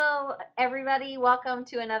everybody? Welcome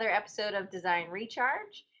to another episode of Design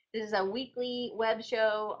Recharge. This is a weekly web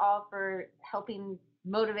show all for helping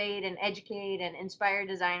motivate and educate and inspire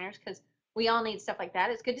designers because we all need stuff like that.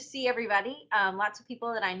 It's good to see everybody. Lots of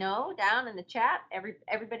people that I know down in the chat.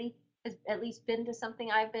 Everybody has at least been to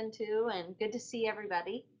something I've been to, and good to see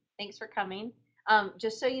everybody. Thanks for coming.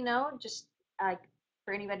 Just so you know, just uh,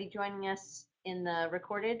 for anybody joining us in the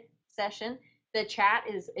recorded session, the chat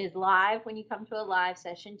is live when you come to a live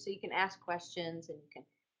session, so you can ask questions and you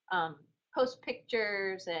can post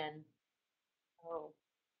pictures and oh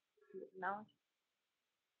no,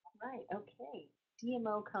 right, okay.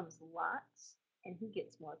 DMO comes lots and he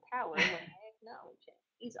gets more power when I acknowledge him.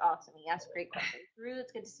 He's awesome. He asks great questions. Drew,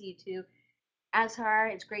 it's good to see you too. Azhar,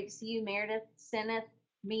 it's great to see you. Meredith, Seneth,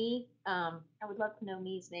 me. I would love to know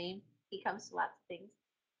me's name. He comes to lots of things.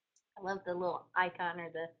 I love the little icon or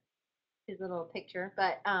the his little picture.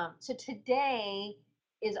 But so today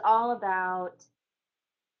is all about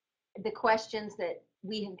the questions that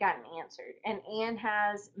we have gotten answered. And Anne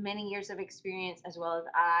has many years of experience as well as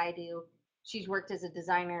I do. She's worked as a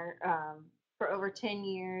designer for over 10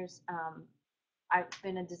 years. I've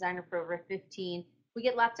been a designer for over 15. We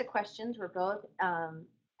get lots of questions. We're both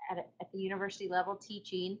at the university level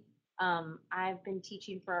teaching. I've been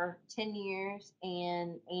teaching for 10 years,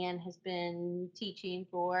 and Anne has been teaching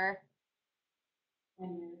for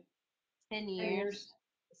 10 years. 10 10 years. years.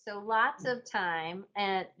 So lots of time,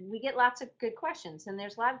 and we get lots of good questions. And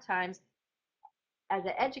there's a lot of times as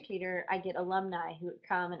an educator, I get alumni who would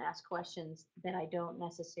come and ask questions that I don't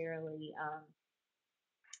necessarily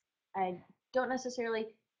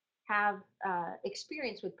have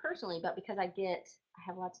experience with personally, but because I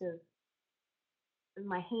have lots of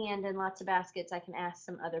my hand in lots of baskets, I can ask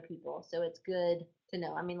some other people. So it's good to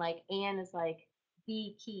know. I mean, like Anne is like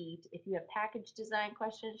the key. If you have package design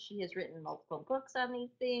questions, she has written multiple books on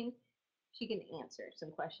these things. She can answer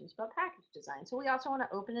some questions about package design. So we also want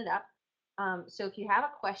to open it up. So if you have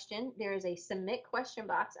a question, there is a submit question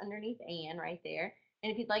box underneath Anne right there.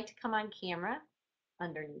 And if you'd like to come on camera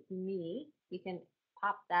underneath me, you can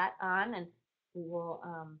pop that on and we will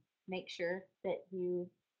make sure that you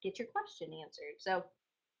get your question answered. So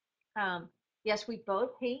um, yes,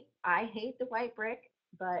 I hate the white brick,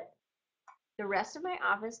 but the rest of my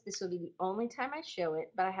office, this will be the only time I show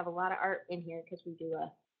it, but I have a lot of art in here because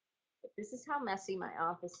this is how messy my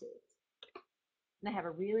office is. And I have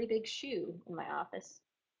a really big shoe in my office.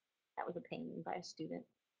 That was a painting by a student.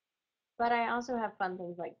 But I also have fun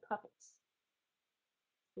things like puppets.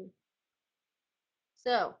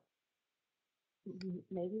 So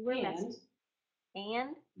maybe we're messy. And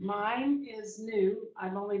And mine is new.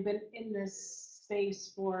 I've only been in this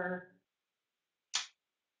space for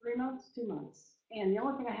 3 months, 2 months. And the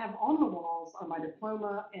only thing I have on the walls are my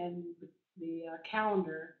diploma and the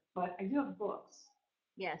calendar, but I do have books.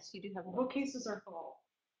 yes, you do have The books. bookcases are full.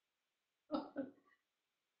 Well,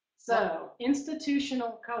 So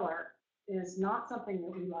institutional color is not something that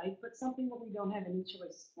we like, but something that we don't have any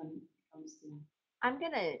choice when it comes to. I'm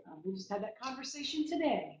gonna We just had that conversation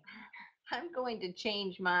today. I'm going to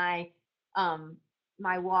change um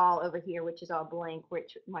my wall over here, which is all blank,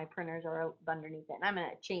 which my printers are underneath it. And I'm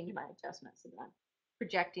gonna change my adjustments so that I'm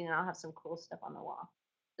projecting and I'll have some cool stuff on the wall.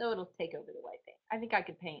 So it'll take over the white paint. I think I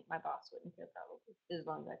could paint. My boss wouldn't care probably as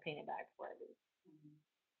long as I paint it back before I leave.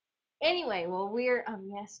 Anyway, well we're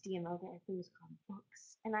yes, DMO, there are things called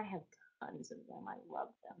books. And I have tons of them. I love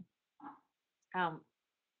them. Um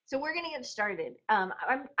so we're gonna get started.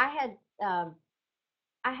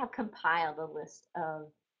 I have compiled a list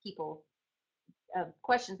of people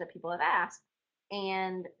questions that people have asked.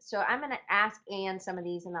 And so I'm going to ask Anne some of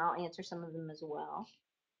these and I'll answer some of them as well.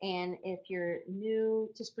 And if you're new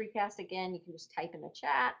to Spreecast again, you can just type in the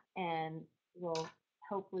chat and we'll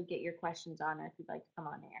hopefully get your questions on if you'd like to come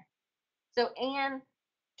on air. So Anne,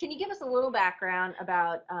 can you give us a little background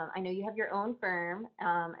about, I know you have your own firm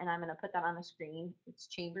and I'm going to put that on the screen. It's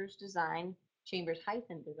Chambers Design,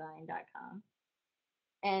 chambers-design.com,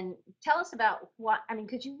 and tell us about what, I mean,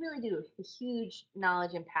 because you really do a huge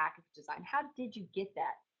knowledge in package design. How did you get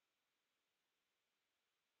that?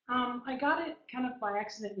 I got it kind of by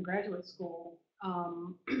accident in graduate school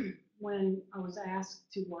when I was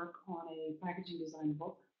asked to work on a packaging design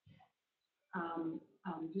book,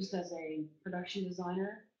 just as a production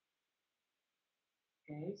designer.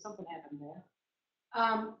 Okay, something happened there.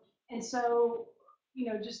 Um, and so,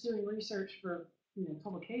 just doing research for,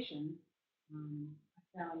 publication,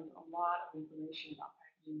 I found a lot of information about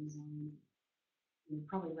packaging design.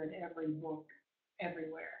 Probably read every book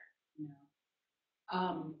everywhere, you know.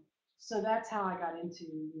 Um, so that's how I got into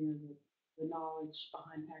the knowledge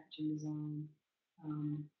behind packaging design.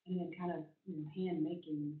 and then kind of hand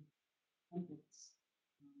making templates,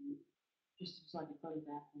 um, just so I could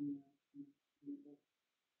photograph them. In the book.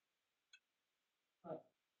 But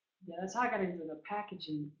yeah, that's how I got into the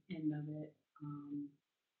packaging end of it. Um,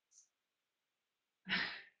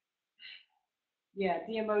 yeah,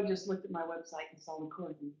 DMO just looked at my website and saw the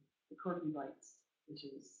Corgi Bites, which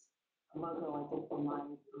is a logo I did for my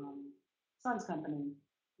son's company.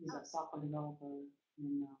 He's a software developer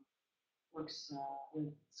and works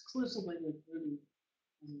exclusively with Ruby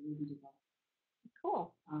as a Ruby developer.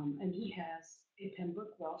 Cool. And he has a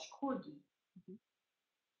Pembroke Welsh Corgi. Mhm.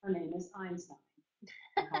 Her name is Einstein.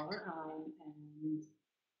 I call her Ein, and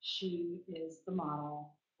she is the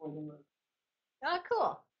model for the logo. Oh,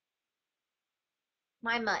 cool.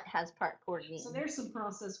 My mutt has part corgi. So there's some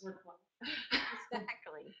process work.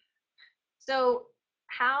 Exactly. So,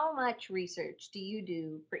 how much research do you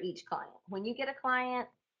do for each client? When you get a client,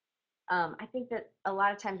 I think that a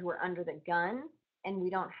lot of times we're under the gun and we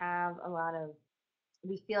don't have a lot of,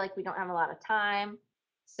 we feel like we don't have a lot of time.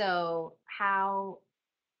 So, how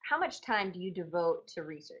much time do you devote to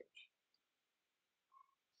research?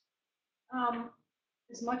 Um,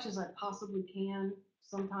 as much as I possibly can,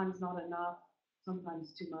 sometimes not enough,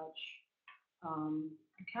 sometimes too much.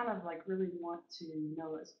 I kind of like really want to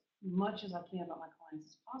know as much as I can about my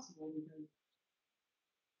clients as possible because,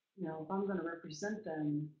 if I'm going to represent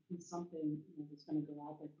them in something, that's going to go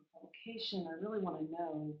out there for publication, I really want to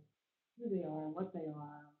know who they are, what they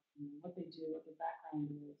are, what they do, what their background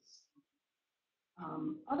is.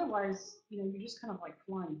 Otherwise, you're just kind of like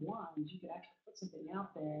flying blind. You could actually put something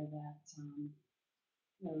out there that, you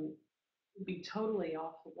know, would be totally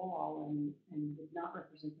off the wall and would not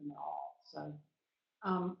represent them at all. So,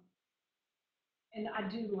 um, and I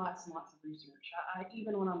do lots and lots of research.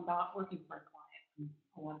 Even when I'm not working for a client, I'm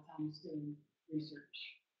a lot of times doing research.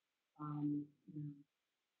 Um, you know,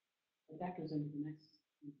 but that goes into the next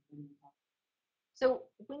thing. So,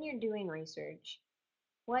 when you're doing research,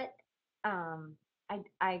 what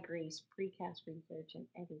I agree, precast research and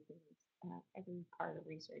everything, every part of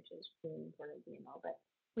research is really important, you know. But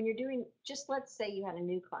when you're doing, just let's say you had a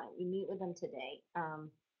new client, you meet with them today.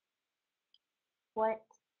 What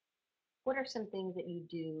what are some things that you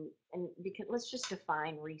do? And because let's just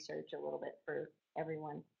define research a little bit for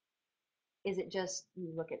everyone. Is it just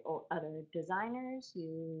you look at other designers?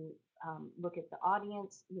 You look at the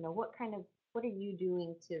audience? You know, what are you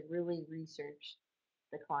doing to really research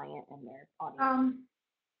the client and their audience?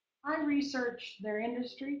 I research their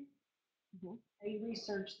industry. Mhm. I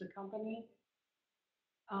research the company.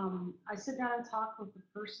 I sit down and talk with the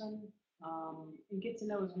person and get to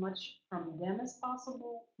know as much from them as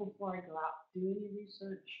possible before I go out and do any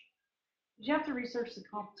research. You have to research the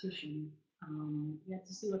competition. You have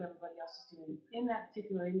to see what everybody else is doing in that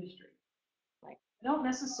particular industry. Right. I don't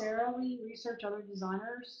necessarily research other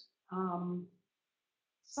designers.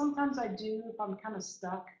 Sometimes I do if I'm kind of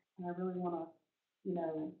stuck and I really want to, you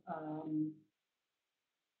know, um,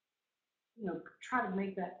 try to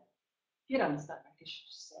make that get unstuck. I guess you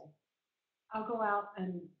should say. I'll go out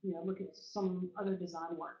and look at some other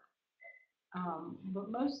design work.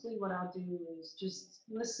 But mostly what I'll do is just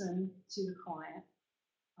listen to the client,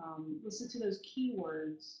 listen to those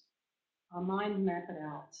keywords, mind map it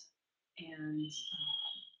out, and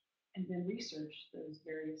then research those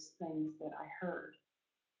various things that I heard.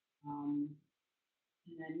 Um,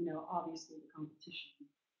 and then obviously the competition.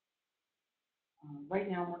 Right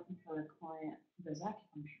now I'm working for a client who does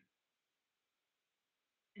acupuncture,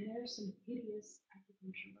 and there's some hideous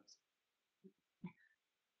acupuncture websites.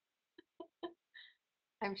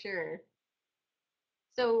 I'm sure.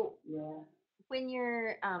 So Yeah. when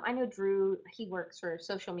you're, I know Drew, he works for a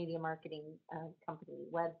social media marketing company,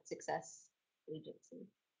 Web Success Agency.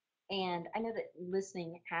 And I know that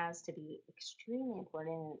listening has to be extremely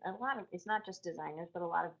important. And a lot of, it's not just designers, but a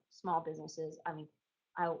lot of small businesses. I mean,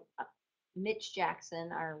 I, uh, Mitch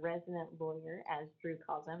Jackson, our resident lawyer, as Drew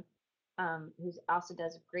calls him, who also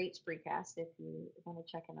does a great spreecast if you want to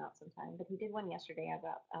check him out sometime. But he did one yesterday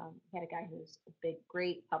about, he had a guy who's a big,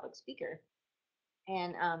 great public speaker.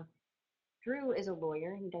 And Drew is a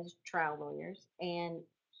lawyer. He does trial lawyers, and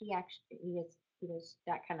he does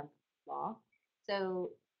that kind of law.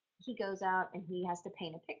 So he goes out and he has to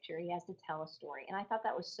paint a picture. He has to tell a story, and I thought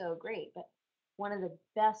that was so great. But one of the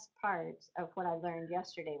best parts of what I learned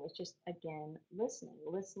yesterday was just again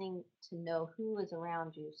listening to know who is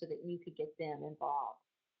around you, so that you could get them involved.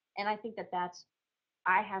 And I think that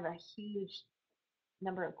I have a huge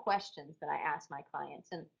number of questions that I ask my clients,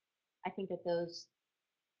 and I think that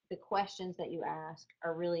the questions that you ask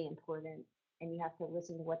are really important. and you have to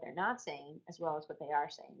listen to what they're not saying as well as what they are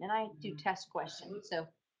saying. And I do test questions, so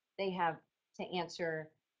they have to answer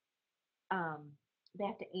um, they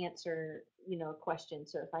have to answer, a question.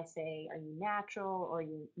 So if I say, "Are you natural or are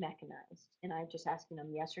you mechanized?" and I'm just asking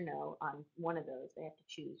them yes or no on one of those, they have to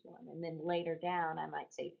choose one. And then later down, I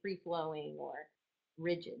might say free flowing or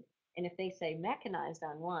rigid. And if they say mechanized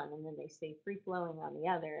on one and then they say free flowing on the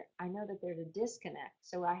other, I know that there's a disconnect.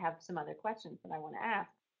 So I have some other questions that I want to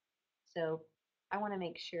ask. So I want to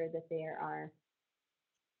make sure that there are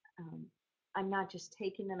um, I'm not just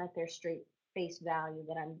taking them at their straight face value,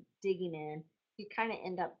 that I'm digging in. You kind of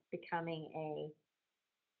end up becoming a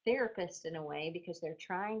therapist in a way because they're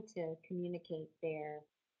trying to communicate their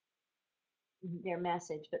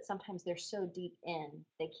message, but sometimes they're so deep in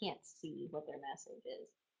they can't see what their message is.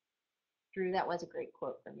 Drew, that was a great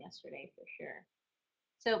quote from yesterday for sure.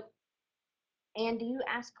 So, and do you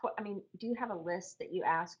ask? I mean, do you have a list that you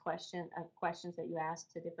ask questions that you ask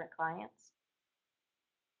to different clients?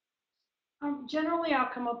 Generally,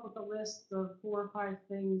 I'll come up with a list of 4 or 5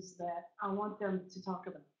 things that I want them to talk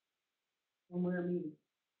about when we're meeting.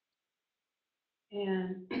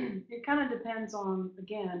 And it kind of depends on,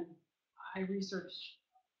 again, I research,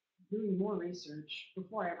 doing more research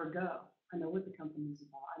before I ever go. I know what the company's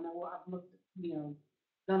about. I know what I've looked,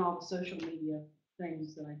 done all the social media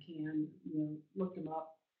things that I can, looked them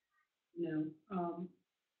up, you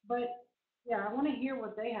but yeah, I want to hear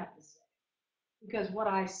what they have to say because what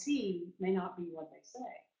I see may not be what they say.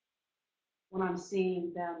 When I'm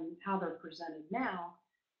seeing them, how they're presented now,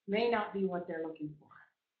 may not be what they're looking for.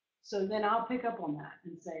 So then I'll pick up on that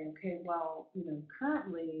and say, okay, well,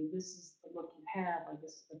 currently this is the look you have, or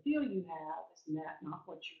this is the feel you have, isn't that not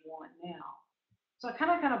what you want now? So I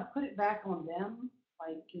kind of put it back on them,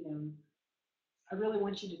 like, I really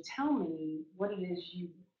want you to tell me what it is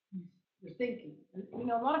you're thinking.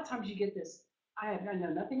 And, a lot of times you get this, I know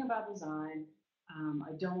nothing about design.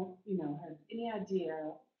 I don't, have any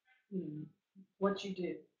idea, what you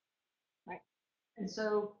do. Right. And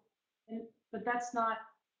so, but that's not,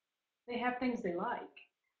 they have things they like.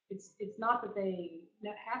 It's not that they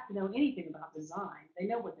have to know anything about design. They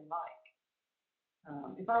know what they like.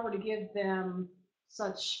 If I were to give them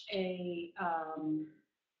such a,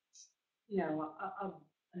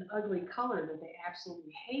 an ugly color that they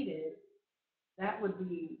absolutely hated, that would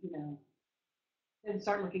be, they'd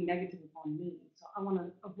start looking negative upon me. So I want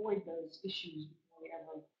to avoid those issues before we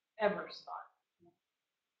ever start.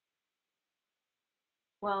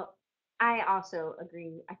 Well, I also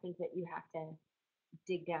agree. I think that you have to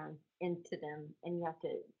dig down into them and you have to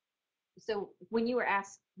so when you were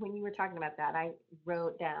talking about that, I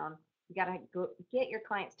wrote down you got to go get your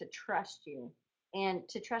clients to trust you and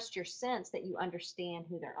to trust your sense that you understand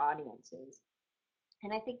who their audience is.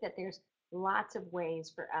 And I think that there's lots of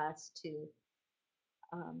ways for us to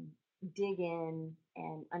um, dig in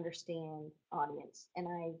and understand audience. And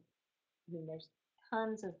I mean, there's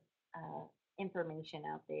tons of uh, information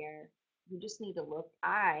out there. You just need to look.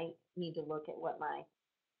 I need to look at what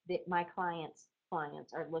my clients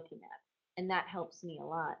are looking at, and that helps me a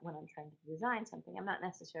lot when I'm trying to design something. I'm not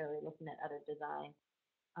necessarily looking at other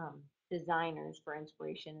um, designers for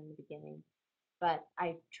inspiration in the beginning, but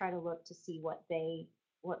I try to look to see what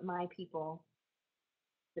my people,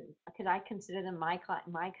 because I consider them my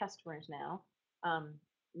customers now. Um,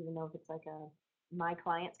 Even though if it's like my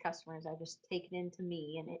clients' customers, I just take it into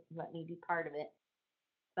me and it let me be part of it.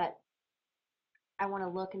 But I want to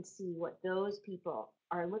look and see what those people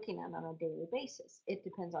are looking at on a daily basis. It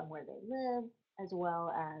depends on where they live, as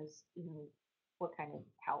well as what kind of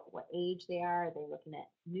what age they are. Are they looking at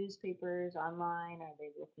newspapers online? Are they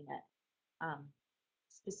looking at um,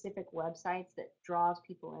 specific websites that draws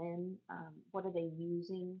people in? What are they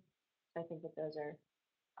using? So I think that those are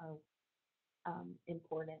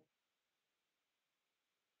important.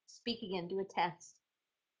 Speak again. Do a test.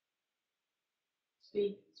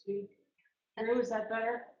 Speak. Drew, is that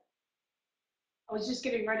better? I was just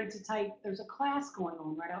getting ready to type. There's a class going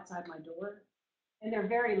on right outside my door, and they're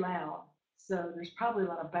very loud. So there's probably a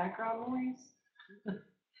lot of background noise.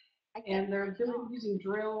 I can't. And they're using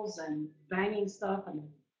drills and banging stuff and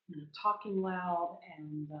talking loud.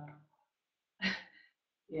 And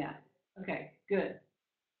yeah, okay, good.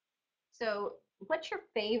 So, what's your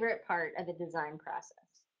favorite part of the design process?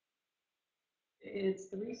 It's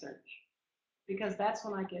the research because that's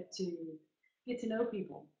when I get to know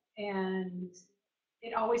people. And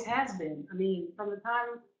it always has been. I mean, from the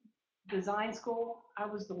time design school, I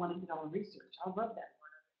was the one who did all the research. I love that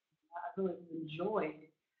part of it. I really enjoyed,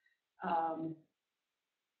 um,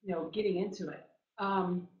 getting into it.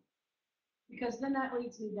 Because then that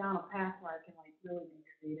leads me down a path where I can like really be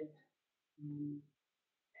creative, um,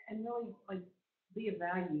 and really like be a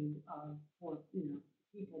value for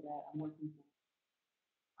people that I'm working for.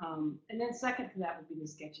 And then second to that would be the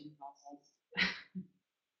sketching process.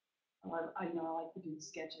 I like to do the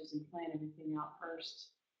sketches and plan everything out first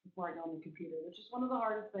before I go on the computer, which is one of the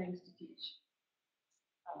hardest things to teach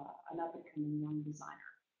an up and coming young designer.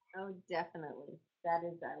 Oh, definitely. That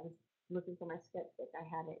is, I was looking for my sketchbook. I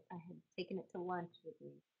had taken it to lunch with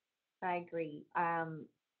me. I agree.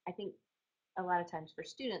 I think a lot of times for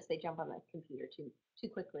students, they jump on the computer too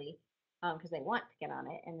quickly because they want to get on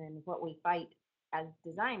it. And then what we fight as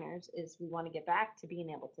designers is we want to get back to being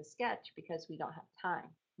able to sketch because we don't have time.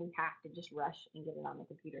 We have to just rush and get it on the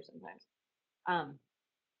computer sometimes. Um,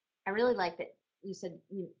 I really like that you said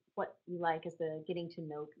what you like is the getting to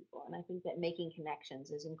know people, and I think that making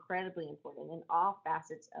connections is incredibly important in all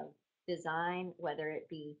facets of design, whether it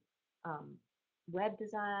be um, web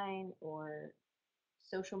design or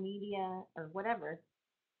social media or whatever.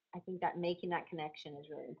 I think that making that connection is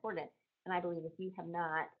really important. And I believe if you have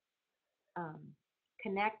not um,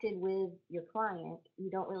 connected with your client, you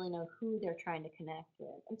don't really know who they're trying to connect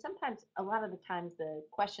with. And sometimes, a lot of the times, the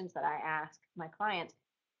questions that I ask my clients,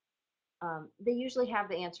 they usually have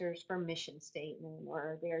the answers for mission statement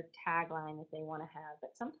or their tagline that they want to have,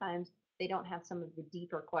 but sometimes they don't have some of the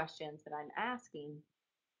deeper questions that I'm asking,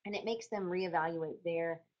 and it makes them reevaluate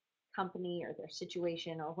their company or their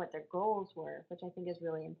situation or what their goals were, which I think is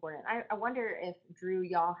really important. I wonder if Drew,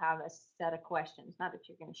 y'all have a set of questions. Not that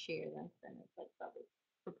you're going to share them, then it's like probably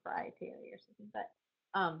proprietary or something.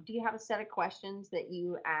 But do you have a set of questions that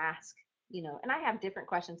you ask? And I have different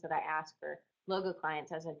questions that I ask for logo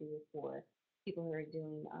clients as I do for people who are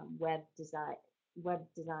doing web design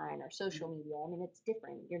or social Mm. media. I mean, it's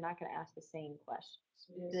different. You're not going to ask the same questions.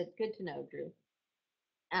 It is, Good to know, Drew.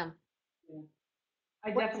 Um, yeah.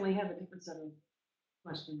 I what definitely have a different set of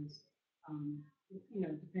questions,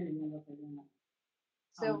 depending on what they want.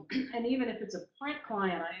 so And even if it's a print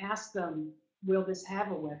client, I ask them, will this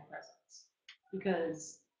have a web presence?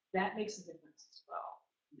 Because that makes a difference as well,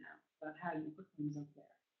 about how you put things up there.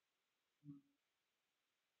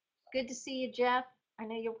 good to see you, Jeff. I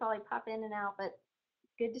know you'll probably pop in and out, but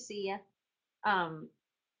good to see you. Um,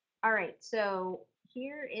 all right, so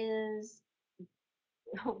here is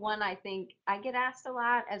one I think I get asked a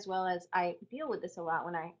lot, as well as I deal with this a lot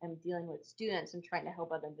when I am dealing with students and trying to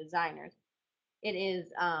help other designers. It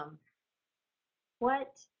is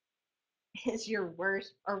what is your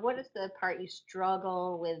worst, or what is the part you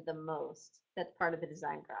struggle with the most that's part of the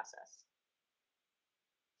design process?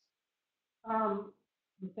 Um,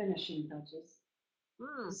 the finishing touches,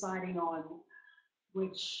 Hmm. deciding on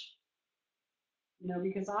which,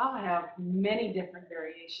 because I'll have many different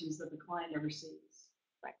variations that the client ever sees.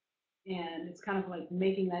 Right. And it's kind of like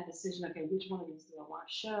making that decision, okay, which one of these do I want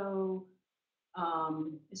to show?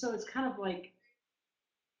 So it's kind of like,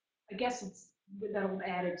 I guess it's with that old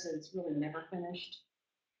adage that it's really never finished.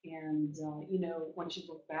 And, once you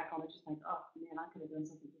look back on it, just like, oh man, I could have done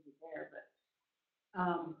something different there.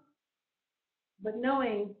 But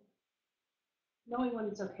knowing when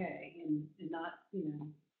it's okay and not,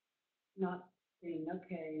 not being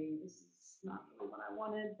okay, this is not really what I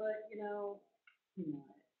wanted, but you know,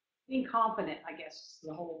 being confident, I guess, is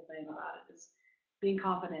the whole thing about it is being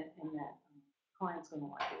confident in that client's going to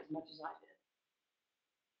like it as much as I did.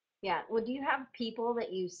 Yeah. Well, do you have people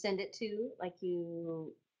that you send it to, like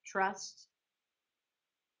you trust?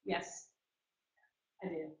 Yes, I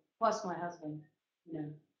do. Plus my husband, what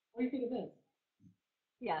do you think of this?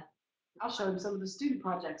 Yeah. I'll show him some of the student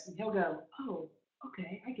projects and he'll go, oh,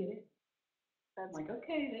 okay, I get it. I'm That's like,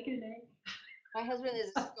 okay, make it an My husband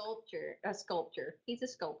is a sculptor. He's a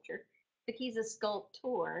sculptor, but he's a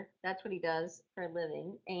sculptor. That's what he does for a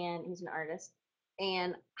living, and he's an artist.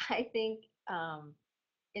 And I think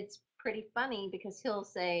it's pretty funny because he'll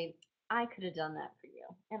say, "I could have done that for you,"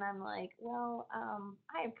 and I'm like, "Well,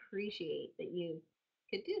 I appreciate that you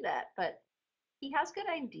could do that, but he has good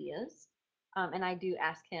ideas." And I do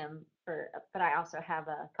ask him but I also have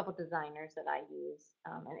a couple designers that I use.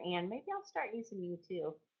 And maybe I'll start using you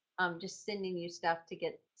too. Just sending you stuff to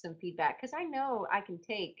get some feedback because I know I can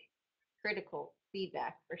take critical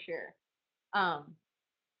feedback for sure. Um,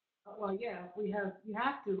 Well, yeah, you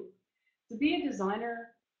have to be a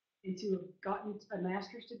designer and to have gotten a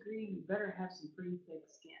master's degree, you better have some pretty thick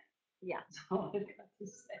skin. yeah. That's all I've got to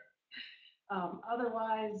say.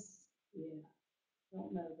 Otherwise, yeah,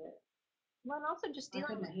 don't know that Well, and also just I dealing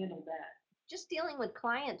couldn't with have handled that.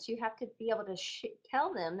 clients, you have to be able to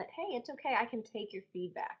tell them that, hey, it's okay. I can take your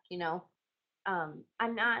feedback.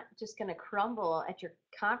 I'm not just going to crumble at your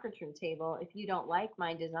conference room table if you don't like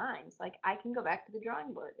my designs. Like I can go back to the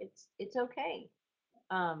drawing board. It's okay.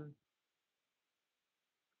 Um,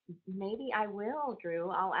 maybe I will, Drew.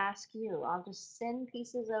 I'll ask you. I'll just send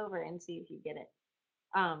pieces over and see if you get it.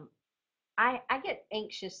 Um, I get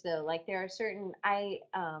anxious though. Like there are certain I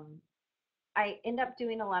end up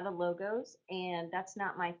doing a lot of logos, and that's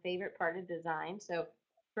not my favorite part of design. So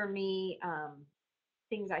for me,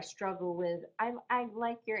 things I struggle with. I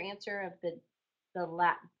like your answer of the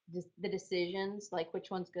la the decisions, like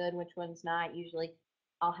which one's good, which one's not. Usually,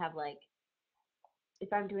 I'll have like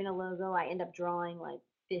if I'm doing a logo, I end up drawing like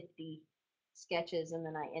 50 sketches, and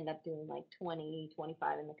then I end up doing like 20,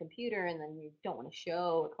 25 in the computer, and then you don't want to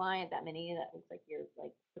show a client that many. That looks like you're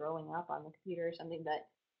like throwing up on the computer or something, but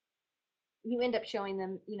you end up showing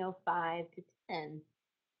them, 5 to 10.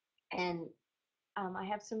 And I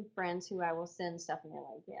have some friends who I will send stuff, and they're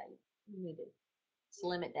like, "Yeah, you need to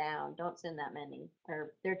slim it down. Don't send that many,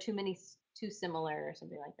 or there are too many, too similar, or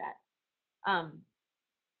something like that." Um,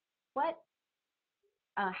 what?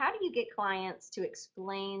 How do you get clients to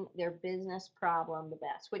explain their business problem the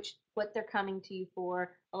best? Which what they're coming to you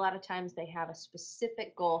for? A lot of times they have a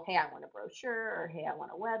specific goal. Hey, I want a brochure, or hey, I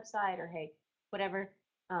want a website, or hey, whatever.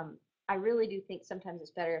 Um, I really do think sometimes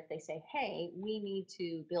it's better if they say, "Hey, we need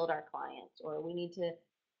to build our clients, or we need to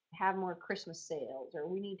have more Christmas sales, or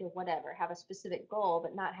we need to whatever." Have a specific goal,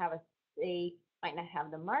 but not have a. They might not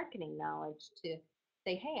have the marketing knowledge to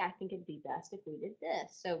say, "Hey, I think it'd be best if we did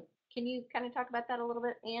this." So can you kind of talk about that a little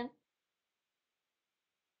bit, Anne?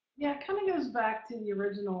 Yeah, it kind of goes back to the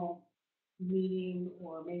original meeting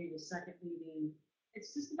or maybe the second meeting.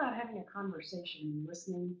 It's just about having a conversation and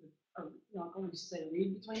listening, or I'm going to say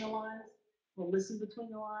read between the lines or listen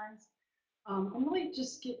between the lines, and really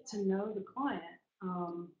just get to know the client.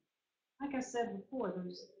 Like I said before,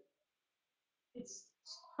 it's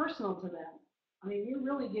personal to them. I mean, you're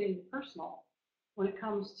really getting personal when it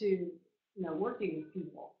comes to working with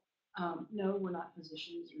people. No, we're not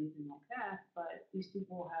physicians or anything like that, but these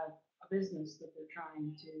people have a business that they're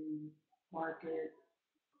trying to market,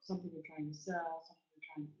 something they're trying to sell, something they're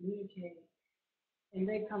trying to communicate, and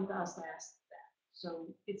they come to us to ask that. So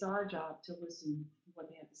it's our job to listen to what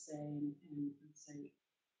they have to say and say,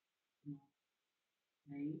 you know,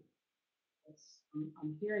 hey,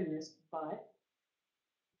 I'm hearing this, but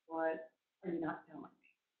what are you not telling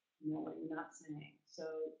me? What you're not saying. So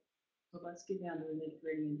let's get down to the nitty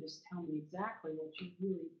gritty and just tell me exactly what you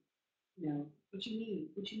really, what you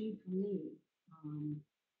need from me. Um,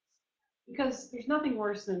 because there's nothing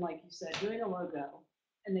worse than, like you said, doing a logo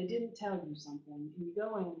and they didn't tell you something, and you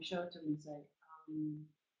go in and show it to them and say,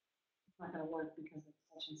 it's not going to work because of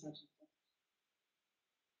such and such and such.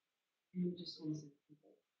 And you just want to say,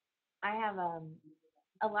 okay, I have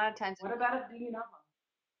a lot of times. what about it? Do you not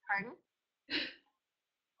Pardon? like?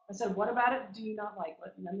 I said, what about it? Do you not like?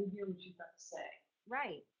 Let me hear what you've got to say.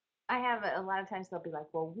 Right. I have a lot of times they'll be like,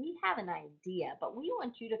 "Well, we have an idea, but we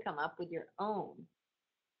want you to come up with your own."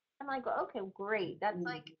 I'm like, well, "Okay, great. That's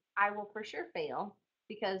like Mm-hmm. I will for sure fail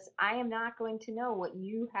because I am not going to know what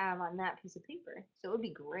you have on that piece of paper. So it would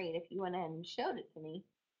be great if you went ahead and showed it to me."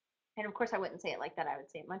 And of course, I wouldn't say it like that. I would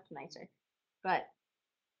say it much nicer. But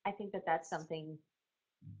I think that that's something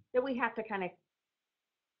that we have to kind of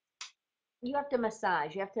you have to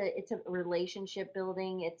massage. You have to it's a relationship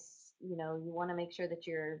building. It's, you want to make sure that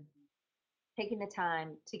you're taking the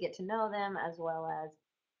time to get to know them as well as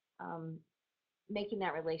um, making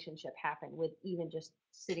that relationship happen with even just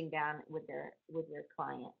sitting down with your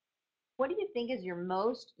client. What do you think is your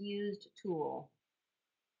most used tool?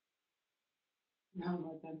 No,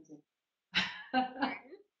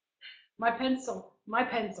 my pencil. My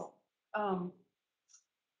pencil. Um,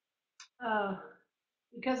 uh,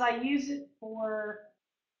 because I use it for,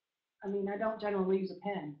 I mean, I don't generally use a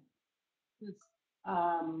pen.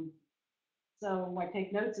 Um, so I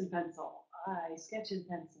take notes in pencil. I sketch in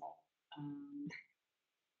pencil. Um,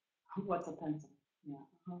 what's a pencil? Yeah,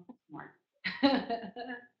 smart.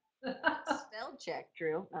 Spell check,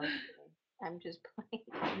 Drew. I'm kidding. I'm just playing.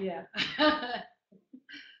 Yeah.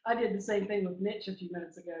 I did the same thing with Mitch a few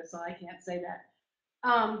minutes ago, so I can't say that.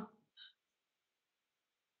 Um,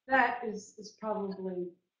 that is probably,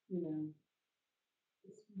 you know,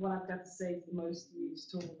 what I've got to say is the most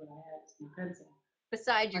used tool that I have is my pencil.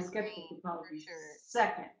 Besides My your sketchbook brain, would probably for be sure.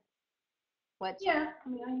 second. What's your Yeah, I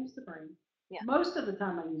mean, I use the brain. yeah? Most of the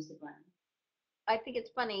time, I use the brain. I think it's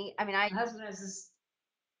funny. I mean, I My husband has this.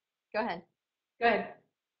 go ahead. Go ahead.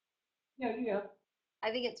 Yeah, you go.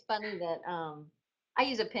 I think it's funny that I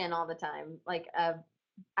use a pen all the time. Like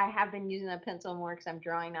I have been using a pencil more because I'm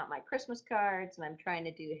drawing out my Christmas cards and I'm trying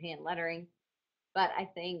to do hand lettering. But I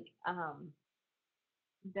think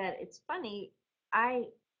that it's funny. I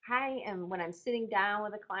I am when I'm sitting down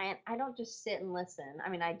with a client, I don't just sit and listen. I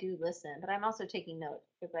mean, I do listen, but I'm also taking notes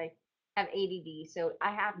because I have ADD. So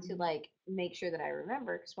I have to Mhm. like make sure that I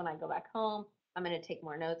remember because when I go back home, I'm going to take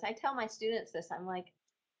more notes. I tell my students this. I'm like,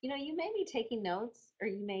 you may be taking notes or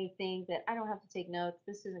you may think that I don't have to take notes.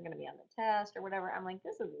 This isn't going to be on the test or whatever. I'm like,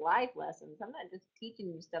 this is life lessons. I'm not just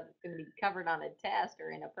teaching you stuff that's going to be covered on a test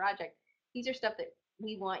or in a project. These are stuff that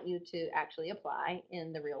we want you to actually apply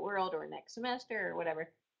in the real world or next semester or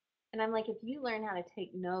whatever. And I'm like, if you learn how to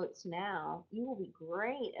take notes now, you will be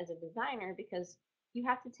great as a designer because you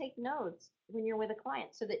have to take notes when you're with a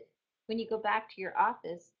client so that when you go back to your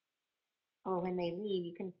office or when they leave,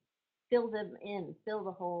 you can fill them in, fill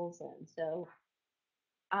the holes in. So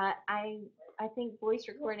uh, I I think voice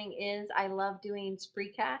recording is. I love doing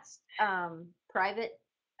Spreecast, private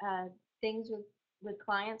uh, things with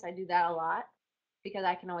clients. I do that a lot because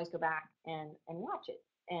I can always go back and watch it.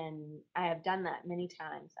 And I have done that many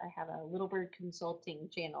times. I have a Little Bird Consulting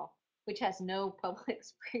channel, which has no public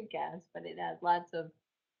Spreecast, but it has lots of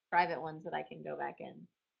private ones that I can go back in.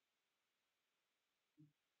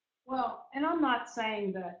 Well, and I'm not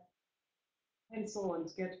saying that pencil and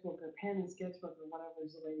sketchbook or pen and sketchbook or whatever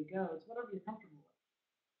is the way to go. It's whatever you're comfortable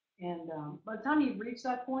with. And by the time you reach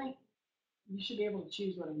that point, you should be able to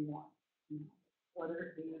choose whatever you want, you know, whether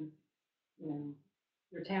it be, you know,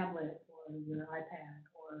 your tablet or your iPad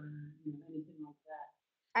or anything like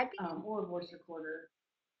I'd be that, or a voice recorder,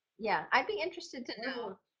 Yeah, I'd be interested to whatever know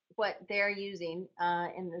works. what they're using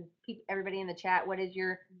in the everybody in the chat. What is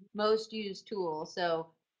your most used tool? So,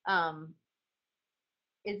 um,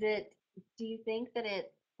 is it? Do you think that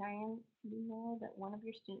it, Diane? You know that one of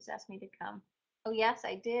your students asked me to come. Oh yes,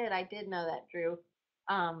 I did. I did know that, Drew.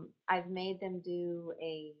 I've made them do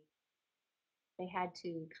a. They had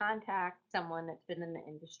to contact someone that's been in the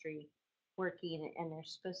industry working, and they're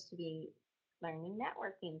supposed to be learning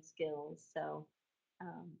networking skills. So,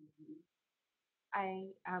 um,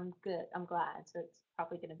 I'm good. I'm glad. So it's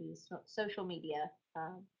probably going to be social media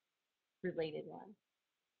related one.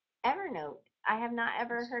 Evernote. I have not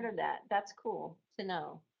ever heard of that. That's cool to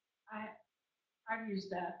know. I I've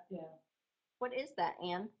used that, yeah, What is that,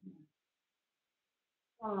 Anne?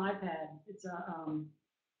 on an iPad. It's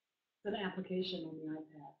an application on the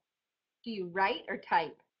iPad. Do you write or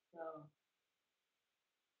type So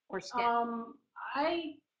or sketch? um,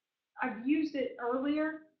 I I've used it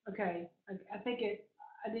earlier. Okay, I think it.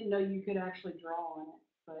 I didn't know you could actually draw on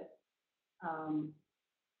it, um,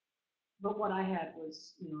 but what I had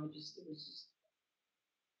was, I just it was just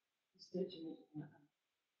stitching it.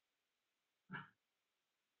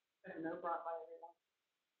 A note brought by everyone.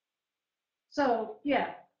 So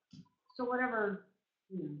yeah, so whatever.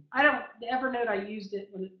 I don't. The Evernote, I used it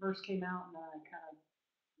when it first came out, and then I kind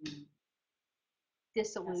of passed it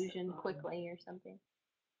Disillusion by. quickly or something.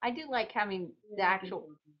 I do like having the Yeah, I think actual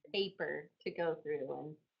it paper to go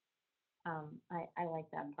through, and I like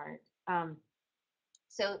that part.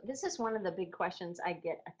 So this is one of the big questions I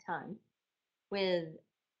get a ton with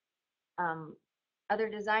um, other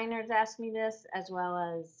designers ask me this, as well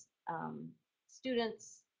as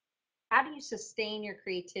students. How do you sustain your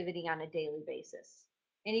creativity on a daily basis?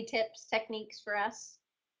 Any tips, techniques for us?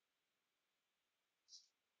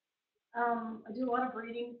 I do a lot of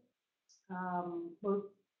reading, both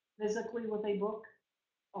physically with a book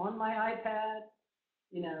on my iPad,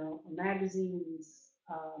 magazines,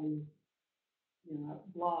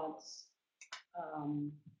 blogs.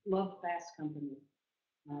 Love Fast Company.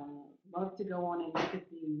 Love to go on and look at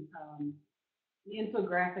the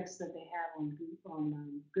infographics that they have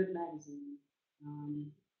on Good Magazine.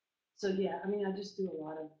 Um, so yeah, I mean, I just do a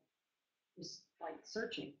lot of just like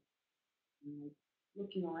searching, like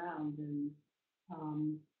looking around, and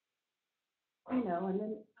um, and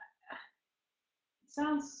then it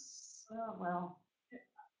sounds well.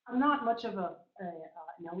 I'm not much of an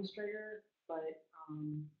illustrator, but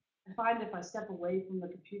I find if I step away from the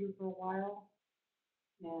computer for a while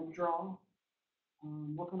and draw,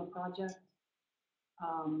 work on a project,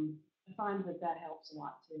 I find that that helps a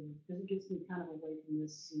lot too, because it gets me kind of away from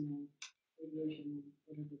this, radiation,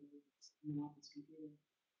 whatever it is, in an office computer.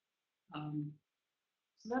 Um,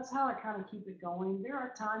 so that's how I kind of keep it going. There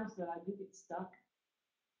are times that I do get stuck,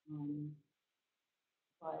 um,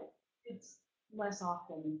 but it's less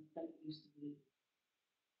often than it used to be.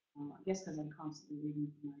 I guess because I'm constantly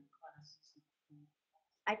reading for my classes.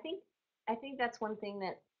 I think I think that's one thing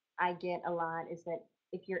that I get a lot is that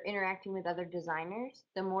if you're interacting with other designers,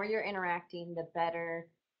 the more you're interacting, the better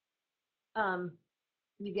um,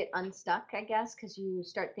 you get unstuck, I guess, because you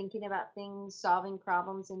start thinking about things, solving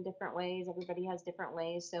problems in different ways. Everybody has different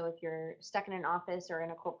ways. So if you're stuck in an office or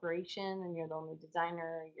in a corporation and you're the only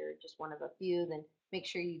designer, you're just one of a few, then make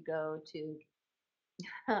sure you go to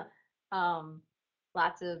um,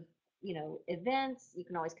 lots of, events. You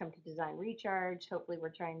can always come to Design Recharge. Hopefully, we're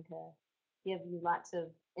trying to give you lots of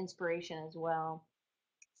inspiration as well.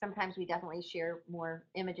 Sometimes we definitely share more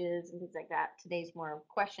images and things like that. Today's more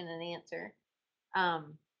question and answer.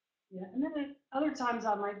 Um, Yeah, and then at other times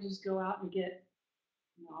I might just go out and get,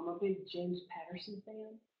 I'm a big James Patterson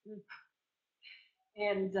fan,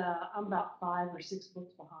 and I'm about 5 or 6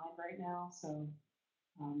 books behind right now. So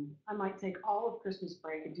I might take all of Christmas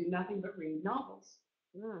break and do nothing but read novels.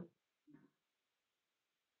 mm,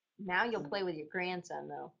 now you'll So play with your grandson,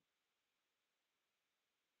 though.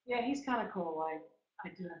 yeah, he's kind of cool. I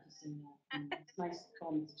do have to say that. It's nice to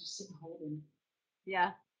come to just sit and hold him.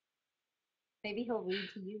 Yeah, maybe he'll read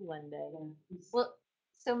to you one day. Yeah, Well,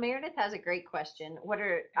 so Meredith has a great question. What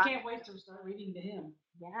are I can't wait to start reading to him.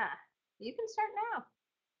 yeah, you can start now.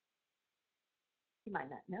 You might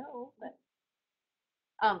not know, but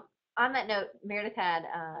on that note, Meredith had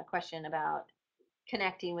a question about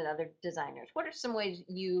connecting with other designers. What are some ways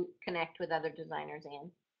you connect with other designers,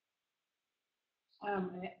 Anne?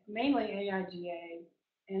 Mainly AIGA,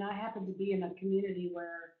 and I happen to be in a community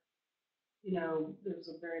where there's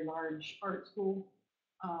a very large art school,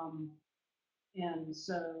 um, and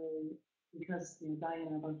so because Diane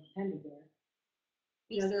and I both attended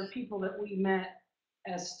there, there are people that we met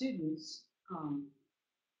as students,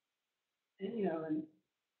 and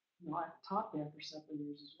I've taught there for several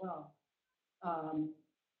years as well. Um,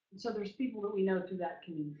 and so there's people that we know through that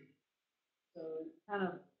community. So kind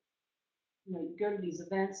of, you go to these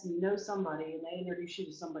events and you know somebody and they introduce you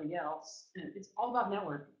to somebody else, and it's all about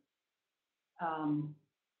networking. Um,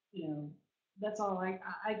 you know, that's all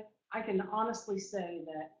I can honestly say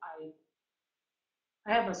that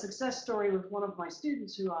I have a success story with one of my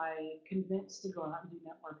students who I convinced to go out and do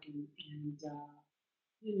networking, and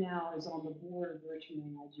he now is on the board of the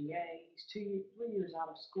Richmond AIGA. He's 3 years out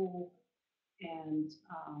of school, and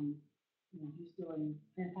he's doing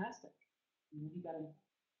fantastic. He got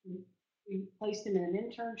we placed him in an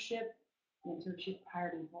internship. The internship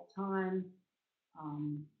hired him full time,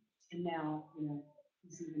 and now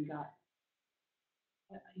he's even got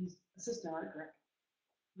he's assistant art director,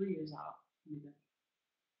 3 years out.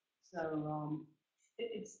 So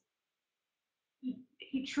it's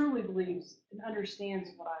he truly believes and understands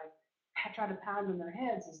what I try to pound in their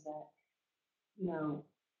heads is that you know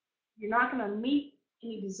you're not going to meet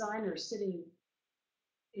any designer sitting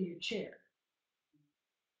in your chair.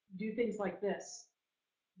 Do things like this.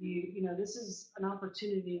 This is an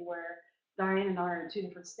opportunity where Diane and I are in 2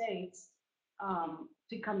 different states,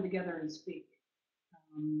 to come together and speak.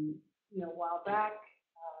 A while back,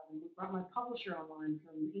 we brought my publisher online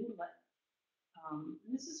from England. And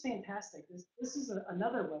this is fantastic. This is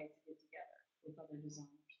another way to get together with other designers,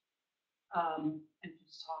 and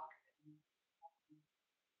just talk.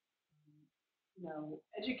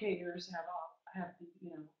 Educators have the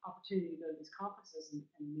opportunity to go to these conferences and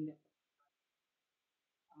meet up.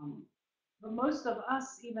 But most of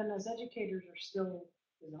us, even as educators, are still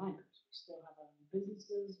designers. We still have our own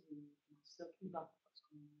businesses. We still keep up with what's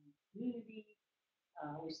going on in the community.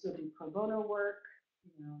 We still do pro bono work.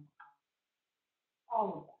 All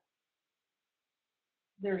of that.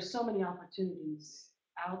 There are so many opportunities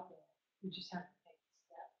out there. You just have to take the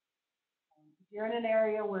step. If you're in an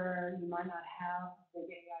area where you might not have a big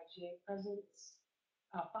AIGA presence,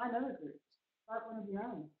 find other groups. Start one of your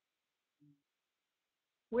own.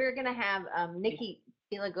 We're gonna have Nikki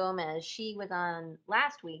Villa Gomez. She was on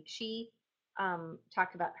last week. She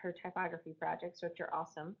talked about her typography projects, which are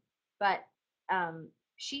awesome. But um,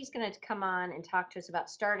 she's gonna come on and talk to us about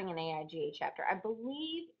starting an AIGA chapter. I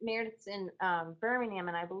believe Meredith's in Birmingham,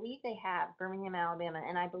 and I believe they have Birmingham, Alabama,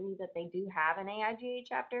 and I believe that they do have an AIGA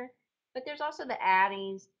chapter. But there's also the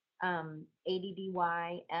Addies,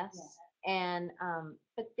 ADDYS, and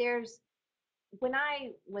but there's when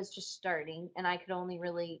I was just starting and I could only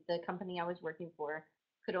really, the company I was working for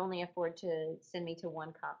could only afford to send me to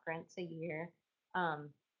one conference a year. Um,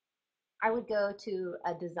 I would go to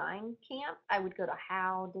a design camp. I would go to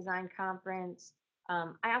How Design Conference.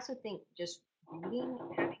 I also think just reading,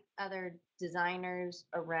 having other designers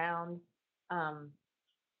around um,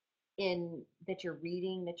 in that you're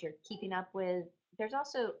reading, that you're keeping up with. There's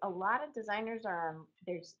also a lot of designers are on,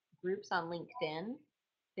 there's groups on LinkedIn,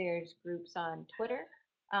 there's groups on Twitter.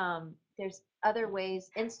 There's other ways.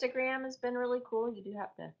 Instagram has been really cool. You do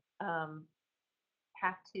have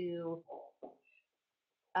to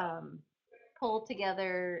um, pull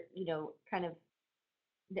together, kind of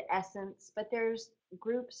the essence, but there's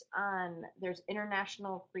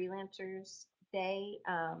International Freelancers Day.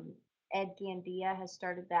 Ed Gandia has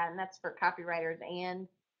started that, and that's for copywriters and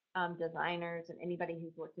designers and anybody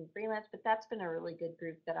who's working freelance. But that's been a really good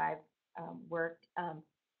group that I've worked.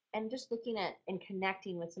 And just looking at and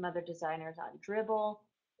connecting with some other designers on Dribble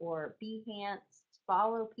or Behance,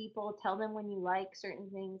 follow people, tell them when you like certain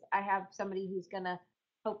things. I have somebody who's gonna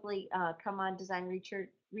hopefully come on Design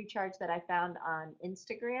Recharge that I found on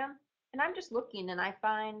Instagram. And I'm just looking and I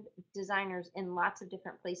find designers in lots of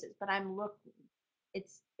different places, but I'm looking.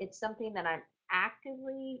 It's something that I'm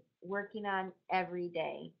actively working on every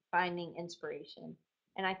day, finding inspiration.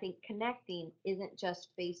 And I think connecting isn't just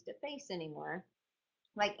face to face anymore.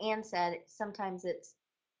 Like Anne said, sometimes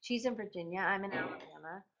she's in Virginia, I'm in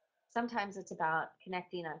Alabama. Sometimes it's about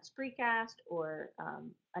connecting on Spreecast or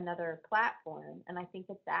another platform, and I think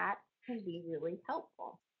that can be really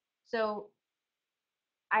helpful. So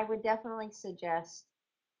I would definitely suggest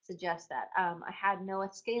that. I had Noah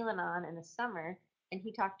Scalen on in the summer, and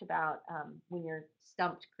he talked about when you're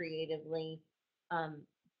stumped creatively, um,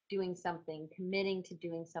 doing something, committing to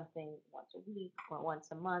doing something once a week or once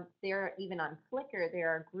a month. There, even on Flickr, there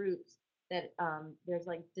are groups that there's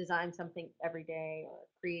like design something every day or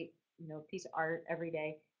create, a piece of art every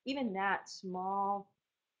day. Even that small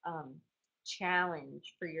um,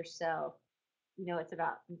 challenge for yourself, it's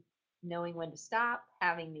about knowing when to stop,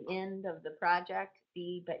 having the end of the project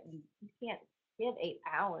be, but you can't give 8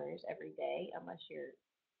 hours every day unless you're,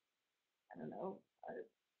 I don't know, or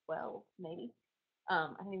 12 maybe. I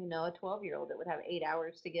don't even know a 12-year-old that would have 8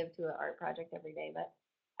 hours to give to an art project every day, but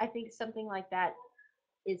I think something like that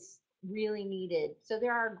is really needed. So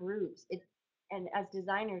there are groups. And as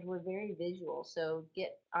designers, we're very visual. So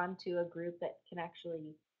get onto a group that can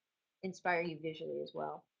actually inspire you visually as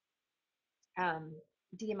well. Um,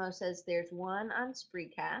 DMO says there's one on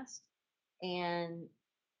Spreecast and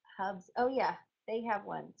Hubs. Oh yeah, they have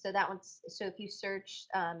one. So that one's so if you search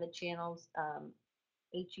the channels HUBZE,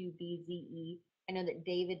 I know that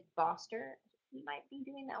David Foster, he might be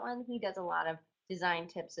doing that one. He does a lot of design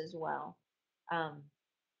tips as well. Um,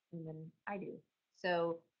 and then I do.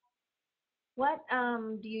 So what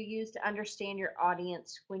do you use to understand your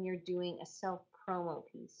audience when you're doing a self promo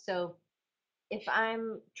piece? So if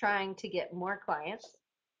I'm trying to get more clients,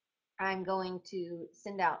 I'm going to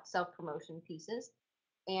send out self promotion pieces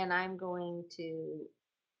and I'm going to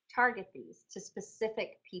target these to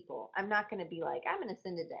specific people. I'm not going to be like, I'm going to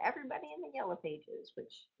send it to everybody in the yellow pages,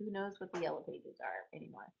 which who knows what the yellow pages are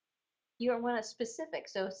anymore. You want a specific.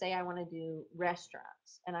 So, say I want to do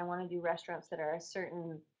restaurants and I want to do restaurants that are a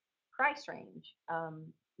certain price range.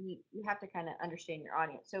 You have to kind of understand your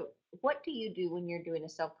audience. So, what do you do when you're doing a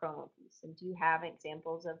self promo piece? And do you have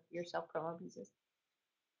examples of your self promo pieces?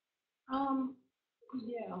 Um,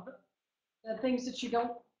 yeah, the things that you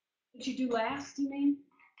don't, that you do last, you mean?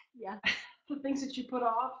 Yeah. The things that you put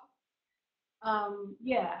off?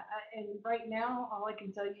 Yeah, and right now, all I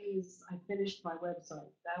can tell you is I finished my website.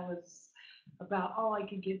 That was about all I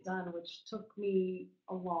could get done, which took me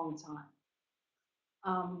a long time.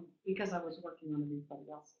 Because I was working on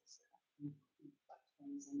everybody else's stuff, like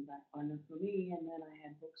things in the back burner for me, and then I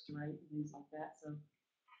had books to write and things like that. So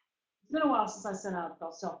it's been a while since I sent out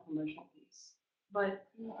a self-promotional piece, but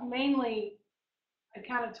mainly I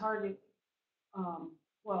kind of target.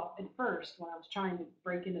 Well, at first, when I was trying to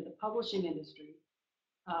break into the publishing industry,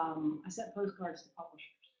 I sent postcards to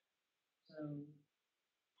publishers. So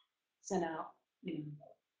sent out,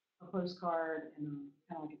 a postcard and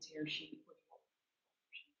kind of like a tear sheet with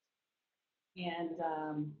and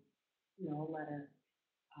a letter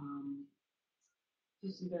um,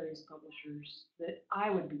 to some various publishers that I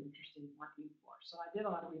would be interested in working for. So I did a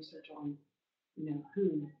lot of research on,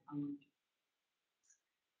 who I wanted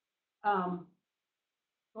to.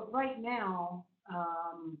 But right now,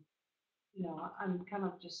 I'm kind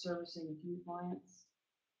of just servicing a few clients.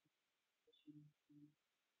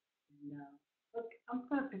 And, look, I'm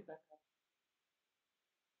gonna pick back up.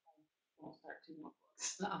 I'll start two more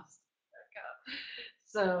books. I'll start back up.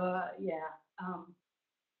 So yeah.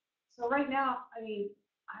 So right now, I mean,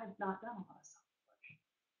 I've not done a lot of stuff.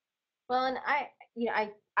 Well, and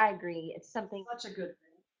I agree. It's something Such a good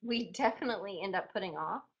thing. we definitely end up putting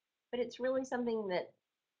off, but it's really something that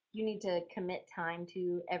you need to commit time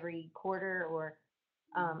to every quarter, or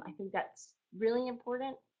I think that's really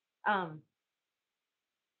important. Um,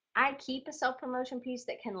 I keep a self promotion piece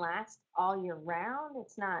that can last all year round.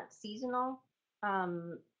 It's not seasonal,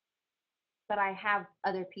 um, but I have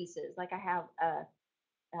other pieces. Like I have a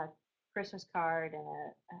Christmas card and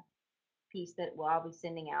a piece that will I'll be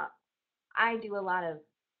sending out I do a lot of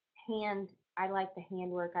hand I like the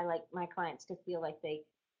handwork. I like my clients to feel like they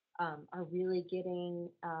are really getting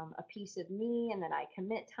a piece of me and that I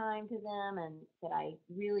commit time to them and that I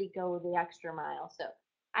really go the extra mile. So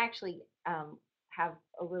I actually have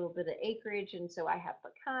a little bit of acreage, and so I have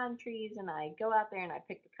pecan trees, and I go out there and I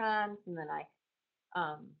pick pecans, and then I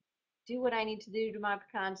um, do what I need to do to my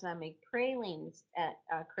pecans, and I make pralines at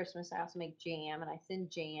Christmas. I also make jam, and I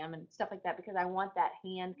send jam and stuff like that because I want that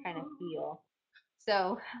hand kind of feel.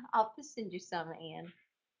 So I'll just send you some, Anne.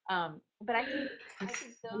 But I think I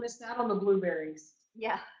those, missed out on the blueberries.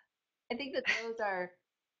 yeah, I think that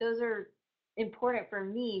those are important for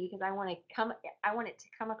me because I want it to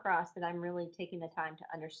come across that I'm really taking the time to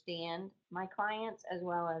understand my clients as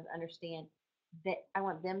well as understand that I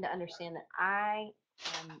want them to understand that I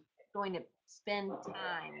am going to spend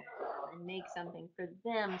time with them and make something for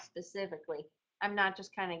them specifically. I'm not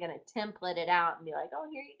just kind of going to template it out and be like, "Oh,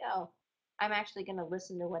 here you go." I'm actually going to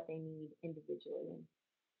listen to what they need individually.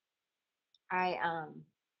 And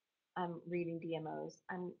I'm reading DMOs.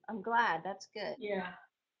 I'm glad. That's good. Yeah,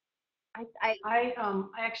 I I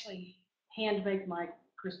actually hand make my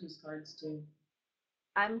Christmas cards too.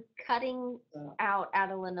 I'm cutting So out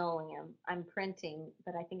of linoleum. I'm printing,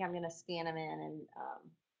 but I think I'm gonna scan them in and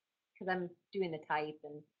because I'm doing the type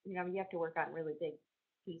and you have to work on really big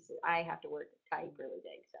pieces. I have to work type really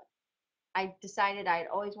big, so I decided I'd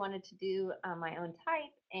always wanted to do my own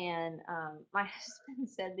type. And my husband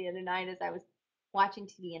said the other night as I was watching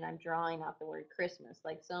TV and I'm drawing out the word Christmas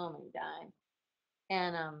like so many times,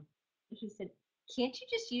 and he said, "Can't you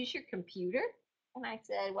just use your computer?" And I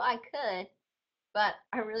said, "Well, I could, but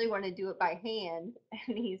I really want to do it by hand."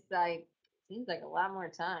 And he's like, "Seems like a lot more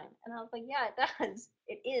time." And I was like, "Yeah, it does.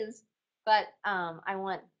 It is." But I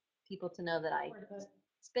want people to know that I worth it.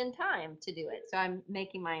 spend time to do it. So I'm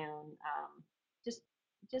making my own, just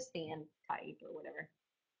just hand type or whatever.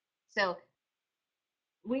 So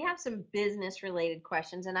we have some business related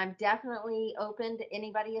questions, and I'm definitely open to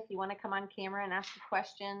anybody if you want to come on camera and ask a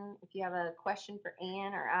question. If you have a question for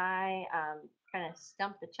Anne or I, kind of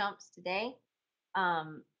stump the chumps today.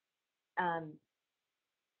 Um, um,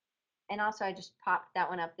 and also, I just popped that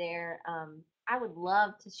one up there. I would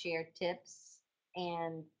love to share tips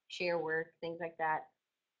and share work, things like that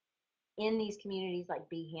in these communities like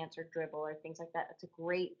Behance or Dribble or things like that. It's a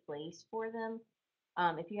great place for them.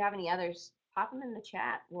 If you have any others, pop them in the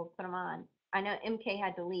chat. We'll put them on. I know MK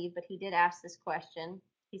had to leave, but he did ask this question.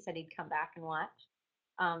 He said he'd come back and watch.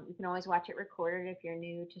 You can always watch it recorded if you're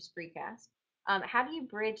new to Spreecast. How do you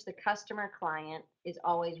bridge the customer client is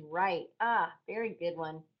always right? Ah, very good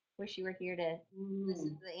one. Wish you were here to listen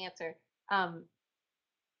Mm. to the answer. Um,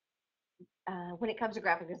 when it comes to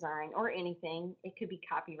graphic design or anything, it could be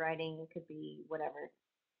copywriting, it could be whatever.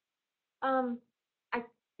 Um, I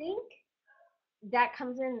think that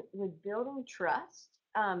comes in with building trust,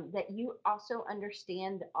 that you also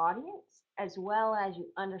understand the audience as well as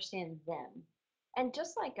you understand them. And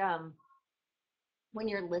just like when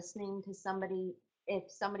you're listening to somebody, if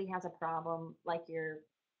somebody has a problem, like your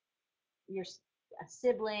a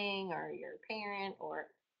sibling or your parent or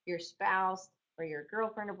your spouse or your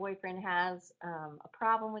girlfriend or boyfriend has a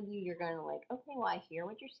problem with you, you're going to like, okay, well, I hear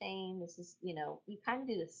what you're saying. This is, you kind of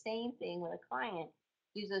do the same thing with a client.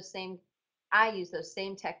 Use those same, I use those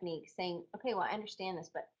same techniques, saying, okay, well, I understand this,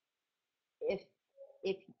 but if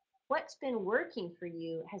if what's been working for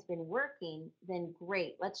you has been working, then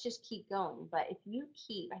great. Let's just keep going. But if you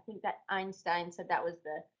keep, I think that Einstein said that was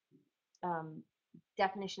the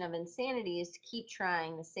definition of insanity is to keep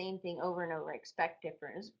trying the same thing over and over, expect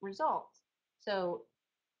different results. So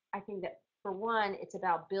I think that for one, it's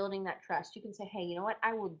about building that trust. You can say, hey, you know what?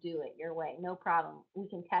 I will do it your way. No problem. We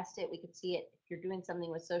can test it. We can see it. If you're doing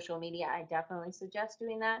something with social media, I definitely suggest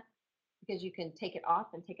doing that because you can take it off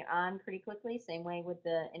and take it on pretty quickly. Same way with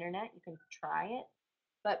the internet, you can try it.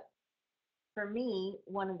 But for me,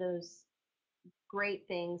 one of those great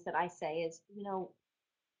things that I say is,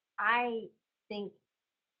 I think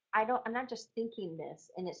I'm not just thinking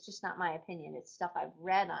this and it's just not my opinion. It's stuff I've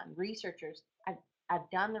read on researchers. I've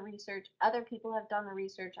done the research. Other people have done the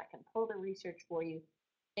research. I can pull the research for you.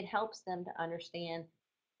 It helps them to understand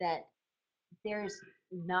that there's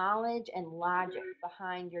knowledge and logic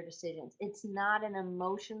behind your decisions. It's not an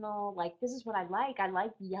emotional, like, this is what I like. I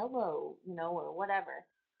like yellow, or whatever.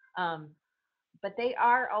 Um, but they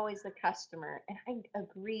are always the customer. And I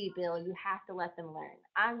agree, Bill, you have to let them learn.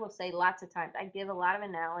 I will say lots of times, I give a lot of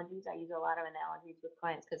analogies. I use a lot of analogies with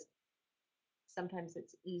clients because sometimes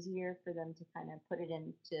it's easier for them to kind of put it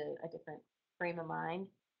into a different frame of mind.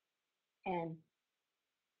 And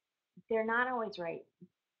they're not always right.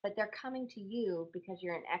 but they're coming to you because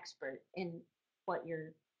you're an expert in what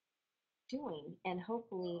you're doing. And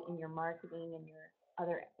hopefully, in your marketing and your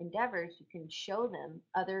other endeavors, you can show them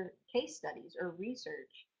other case studies or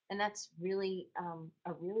research. And that's really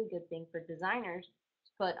a really good thing for designers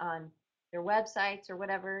to put on their websites or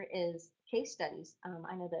whatever is case studies.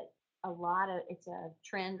 I know that it's a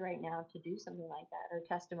trend right now to do something like that, or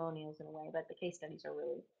testimonials in a way, but the case studies are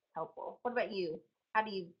really helpful. What about you? How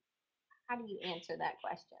do you how do you answer that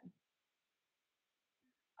question?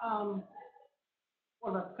 Um,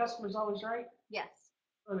 or the customer's always right, Yes,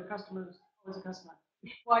 or the customer's always a customer.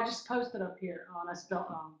 Well, I just posted up here on I spelled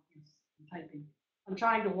wrong. Yes, I'm typing. I'm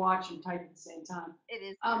trying to watch and type at the same time. it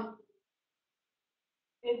is. Um,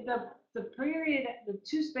 the period, the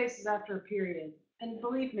two spaces after a period, and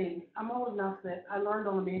believe me, I'm old enough that I learned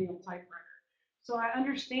on a manual typewriter, so I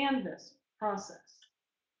understand this process.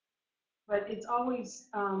 But it's always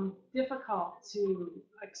difficult to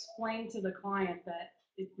explain to the client that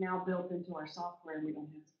it's now built into our software and we don't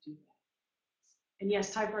have to do that. And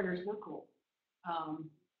yes, typewriters were cool, um,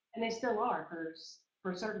 and they still are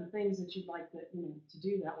for certain things that you'd like to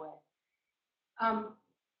do that way. Um,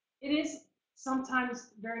 it is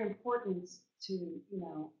sometimes very important to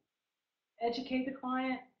educate the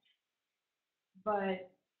client, but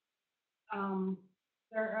um,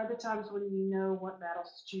 there are other times when you know what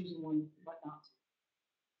battles to choose and what not to.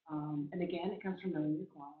 And again, it comes from knowing your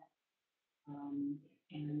client. Um,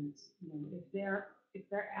 and if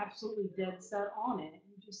they're absolutely dead set on it,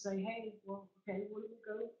 you just say, hey, well, okay, we'll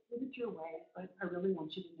go with it your way, but I really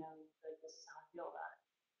want you to know that this is how I feel about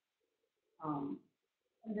it.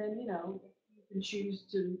 And then you can choose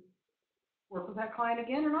to work with that client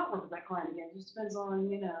again or not work with that client again. It just depends on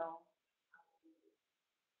how.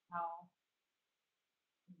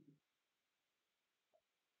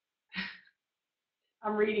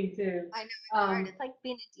 I'm reading too. I know it's hard. Um, It's like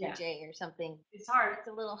being a yeah, DJ or something. it's hard. It's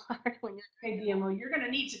a little hard when you're Hey, DMO, you're going to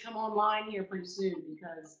need to come online here pretty soon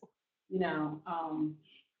because, you know, um,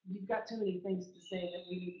 you've got too many things to say that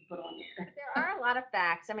we need to put on here. there are a lot of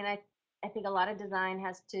facts. I mean, I think a lot of design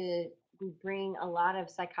has to we bring a lot of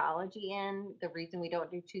psychology in. The reason we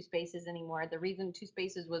don't do two spaces anymore, the reason two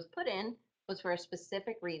spaces was put in was for a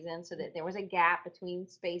specific reason, so that there was a gap between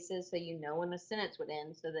spaces, so you know when a sentence would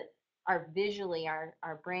end, so that our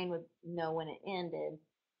brain would know when it ended.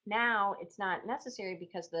 Now it's not necessary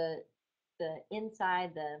because the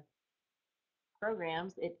inside the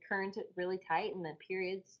programs, it kerns it really tight and the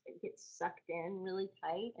periods it gets sucked in really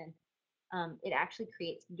tight, and it actually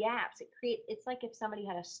creates gaps. It's like if somebody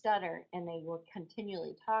had a stutter and they were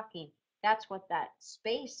continually talking. That's what that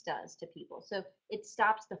space does to people. So it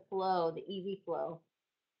stops the flow, the easy flow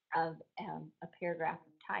of a paragraph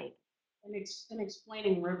of type. And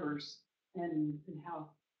explaining rivers and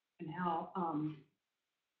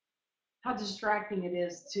how distracting it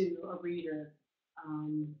is to a reader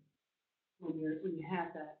um, when you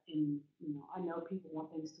have that in, I know people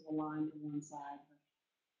want things to align to one side, but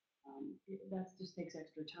that just takes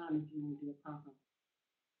extra time if you want to do it properly.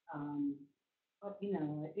 Um, but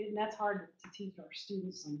and that's hard to teach our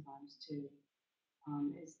students sometimes too.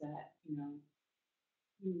 Is that you,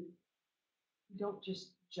 you don't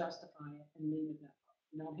just justify it and leave it that way.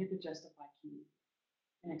 You don't hit the justify key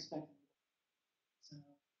and expect it. So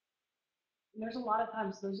and there's a lot of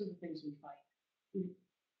times those are the things we fight.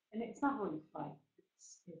 And it's not really a fight.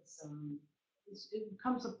 It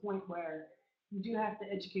comes a point where you do have to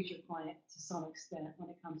educate your client to some extent when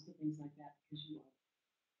it comes to things like that because you are.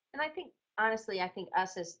 And I think, honestly, I think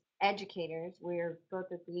us as educators, we're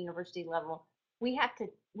both at the university level, we have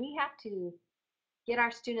to get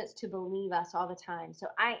our students to believe us all the time. So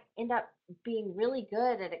I end up being really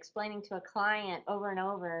good at explaining to a client over and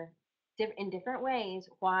over in different ways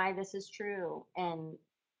why this is true. And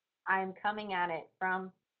I'm coming at it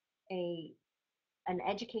from a an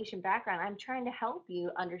education background. I'm trying to help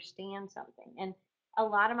you understand something. And a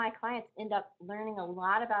lot of my clients end up learning a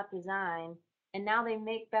lot about design, and now they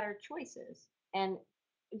make better choices. And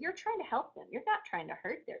you're trying to help them. You're not trying to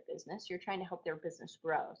hurt their business. You're trying to help their business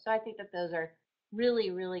grow. So I think that those are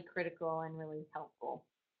really, really critical and really helpful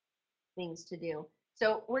things to do.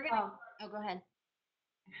 So we're going Um, to, oh, go ahead.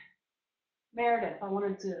 Meredith, I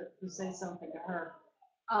wanted to say something to her.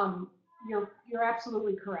 Um, you're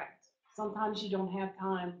absolutely correct. Sometimes you don't have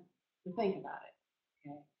time to think about it.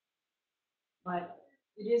 Okay, but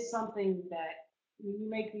it is something that when you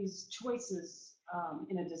make these choices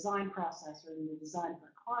in a design process or in the design for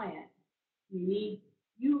a client,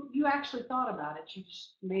 you actually thought about it. You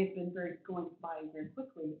just may have been going by very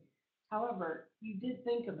quickly. However, you did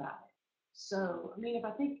think about it. So I mean,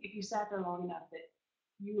 if you sat there long enough that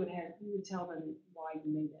you would tell them why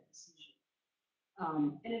you made that decision.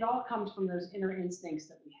 And it all comes from those inner instincts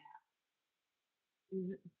that we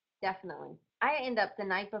Mhm. Definitely. I end up the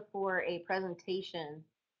night before a presentation,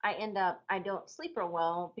 I don't sleep real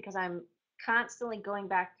well because I'm constantly going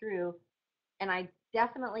back through, and I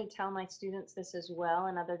definitely tell my students this as well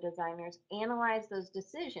and other designers, analyze those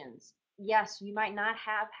decisions. Yes, you might not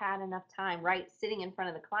have had enough time, right, sitting in front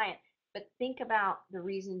of the client, but think about the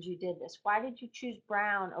reasons you did this. Why did you choose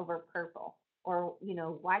brown over purple? Or,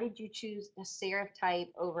 why did you choose a serif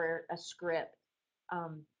type over a script?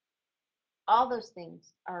 Um, all those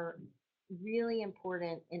things are really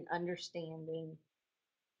important in understanding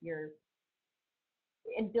your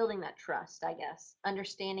and building that trust, I guess.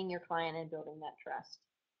 Understanding your client and building that trust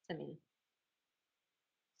to me.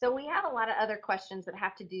 So we have a lot of other questions that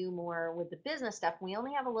have to do more with the business stuff. We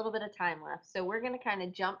only have a little bit of time left, so we're going to kind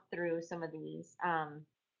of jump through some of these.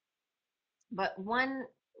 But one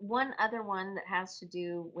other one that has to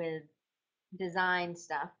do with design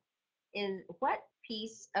stuff is, what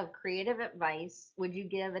piece of creative advice would you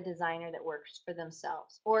give a designer that works for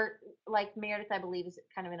themselves? Or like Meredith, I believe, is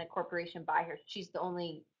kind of in a corporation by her. She's the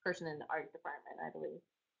only person in the art department, I believe.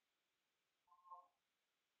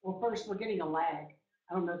 well, first, we're getting a lag.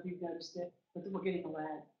 I don't know if you've noticed it, but we're getting a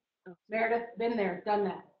lag. Oh, Meredith, been there, done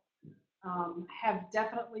that. Have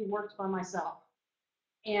definitely worked by myself.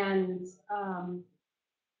 And,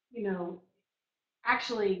 you know,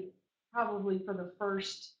 actually, probably for the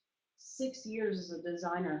first 6 years as a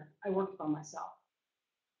designer, I worked by myself.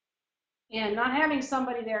 And not having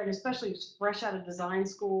somebody there, and especially fresh out of design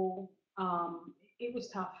school, it was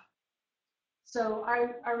tough. So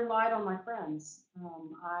I relied on my friends.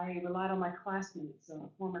 I relied on my classmates,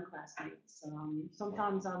 former classmates.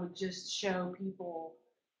 Sometimes I would just show people,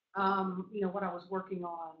 what I was working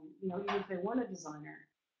on, even if they weren't a designer.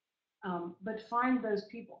 But find those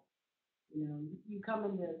people. You come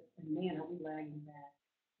into, and man, are we lagging back?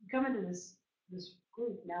 You come into this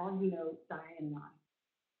group now, and Diane and I.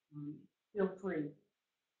 Um, feel free.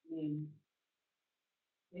 I mean,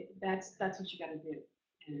 that's what you got to do.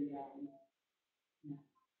 And yeah,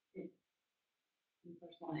 it,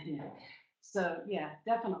 personally, yeah. So yeah,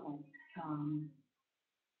 definitely. Um,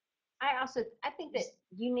 I think that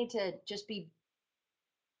you need to just be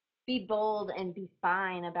bold and be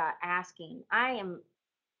fine about asking. I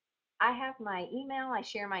have my email, I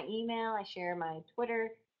share my email, I share my Twitter.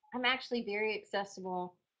 I'm actually very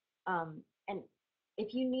accessible. And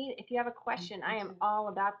if you have a question, I am all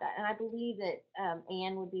about that. And I believe that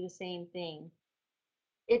Anne would be the same thing.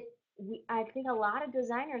 I think a lot of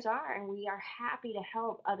designers are, and we are happy to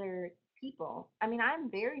help other people. I mean, I'm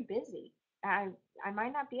very busy. I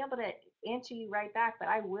might not be able to answer you right back, but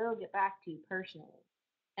I will get back to you personally.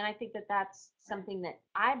 And I think that that's something that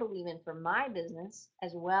I believe in for my business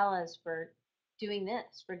as well as for doing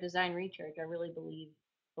this for Design Recharge. I really believe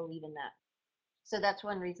in that. So that's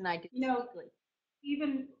one reason I do you this know, weekly.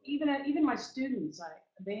 even my students,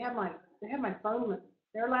 they have my phone.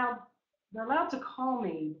 They're allowed to call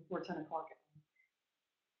me before 10 o'clock,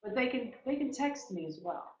 but they can text me as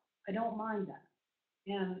well. I don't mind that,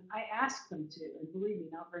 and I ask them to. And believe me,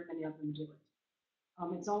 not very many of them do it.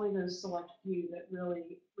 It's only those select few that really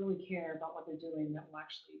care about what they're doing that will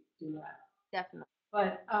actually do that. Definitely.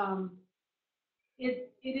 But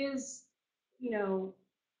it is, you know,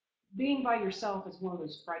 being by yourself is one of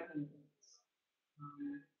those frightening things,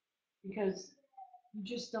 um, because you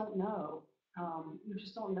just don't know. You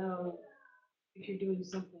just don't know if you're doing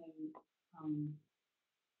something um,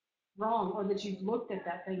 wrong, or that you've looked at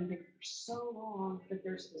that thing for so long that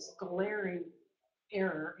there's this glaring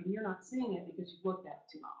error and you're not seeing it because you've looked at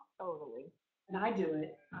it too long. Totally. And I do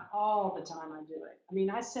it all the time. I do it. I mean,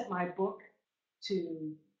 I sent my book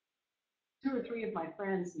to two or three of my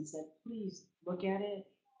friends and said, please look at it.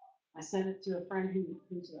 I sent it to a friend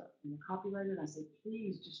who's a copywriter, and I said,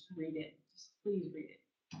 please just read it. Just please read it.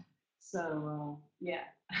 So yeah,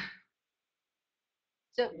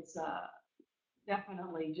 So it's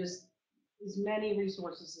definitely just as many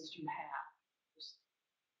resources as you have. Just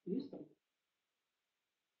use them.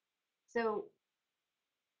 so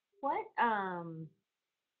what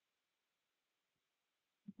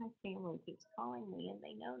my family keeps calling me and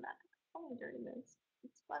they know not to call me during this.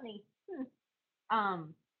 It's funny.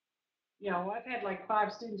 Um, I've had like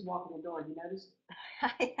 5 students walk in the door. You notice?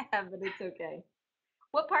 I have, but it's okay.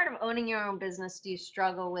 What part of owning your own business do you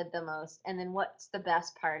struggle with the most? And then what's the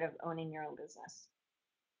best part of owning your own business?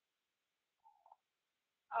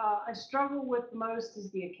 I struggle with most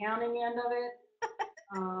is the accounting end of it.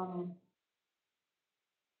 Um,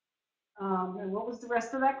 And what was the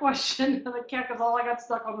rest of that question? Because all I got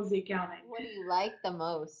stuck on was the accounting. What do you like the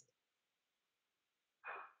most?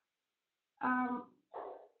 Um,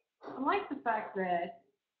 I like the fact that,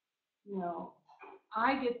 you know,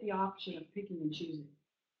 I get the option of picking and choosing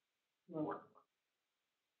who I work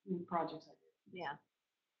for, and the projects I do. Yeah.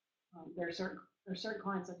 There are certain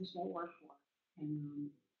clients I just won't work for, and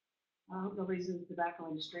I hope nobody's in the tobacco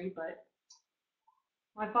industry, but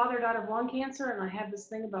my father died of lung cancer, and I have this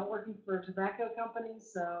thing about working for a tobacco company,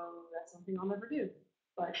 so that's something I'll never do.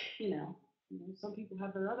 But some people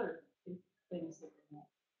have their other things that they want.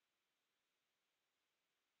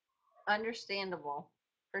 Understandable,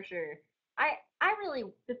 for sure. I really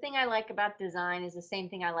the thing I like about design is the same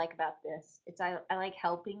thing I like about this. I like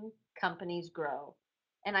helping companies grow,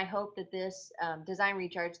 and I hope that this design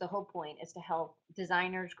recharge. The whole point is to help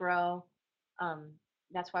designers grow. Um,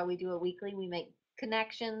 that's why we do it weekly. We make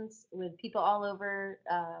connections with people all over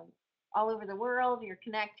the world. You're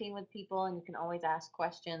connecting with people, and you can always ask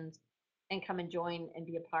questions and come and join and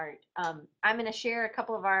be a part. I'm going to share a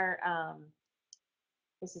couple of our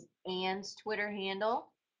this is Anne's Twitter handle,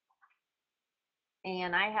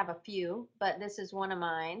 and I have a few, but this is one of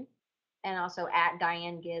mine. And also at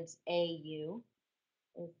Diane Gibbs AU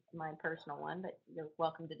is my personal one, but you're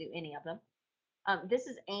welcome to do any of them. This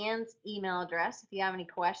is Anne's email address if you have any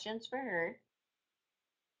questions for her.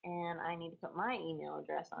 And I need to put my email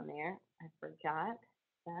address on there. I forgot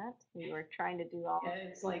that. We were trying to do all. Yeah,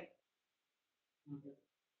 it's like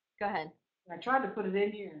Go ahead. I tried to put it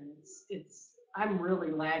in here, and I'm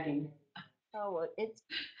really lagging. Oh, well, it's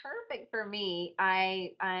perfect for me.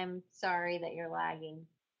 I'm sorry that you're lagging.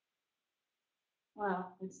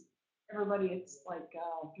 Well, it's everybody. It's like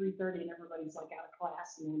 3:30, and everybody's like out of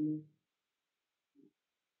class and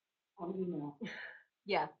on email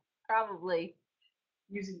Yeah, probably.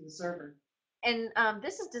 using the server. And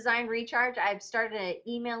this is Design Recharge. I've started an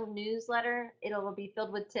email newsletter. It'll be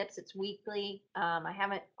filled with tips. It's weekly. I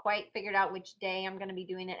haven't quite figured out which day I'm going to be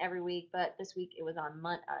doing it every week, but this week it was on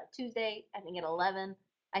Tuesday, I think at 11.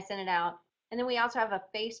 I sent it out. And then we also have a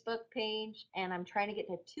Facebook page, and I'm trying to get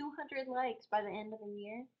to 200 likes by the end of the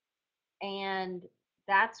year. And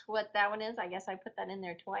that's what that one is. I guess I put that in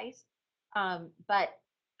there twice. But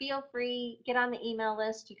feel free, get on the email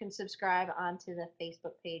list. You can subscribe onto the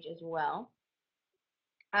Facebook page as well.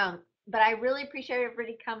 But I really appreciate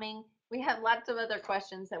everybody coming. We have lots of other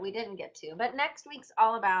questions that we didn't get to, but next week's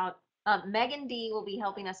all about Megan D will be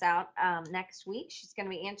helping us out next week. She's going to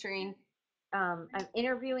be answering. I'm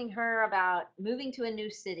interviewing her about moving to a new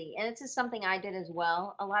city, and this is something I did as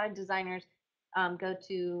well. A lot of designers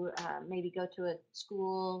maybe go to a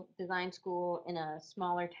design school in a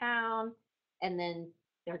smaller town, and then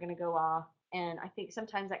they're going to go off. And I think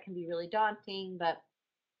sometimes that can be really daunting, but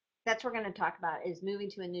that's what we're going to talk about is moving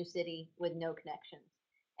to a new city with no connections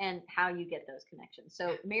and how you get those connections.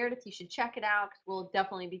 So Meredith, you should check it out because we'll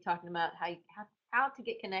definitely be talking about how to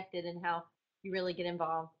get connected and how you really get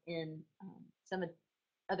involved in some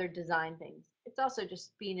other design things. It's also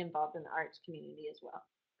just being involved in the arts community as well.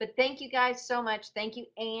 But thank you guys so much. Thank you,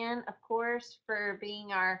 Anne, of course, for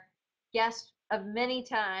being our guest of many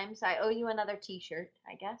times. I owe you another T-shirt,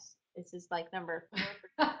 I guess. This is like number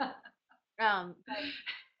 4. But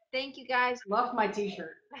thank you guys. Love my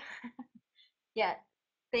T-shirt. Yeah.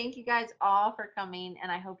 Thank you guys all for coming,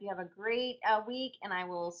 and I hope you have a great week. And I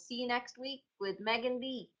will see you next week with Megan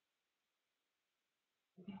D.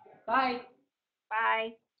 Bye.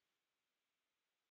 Bye.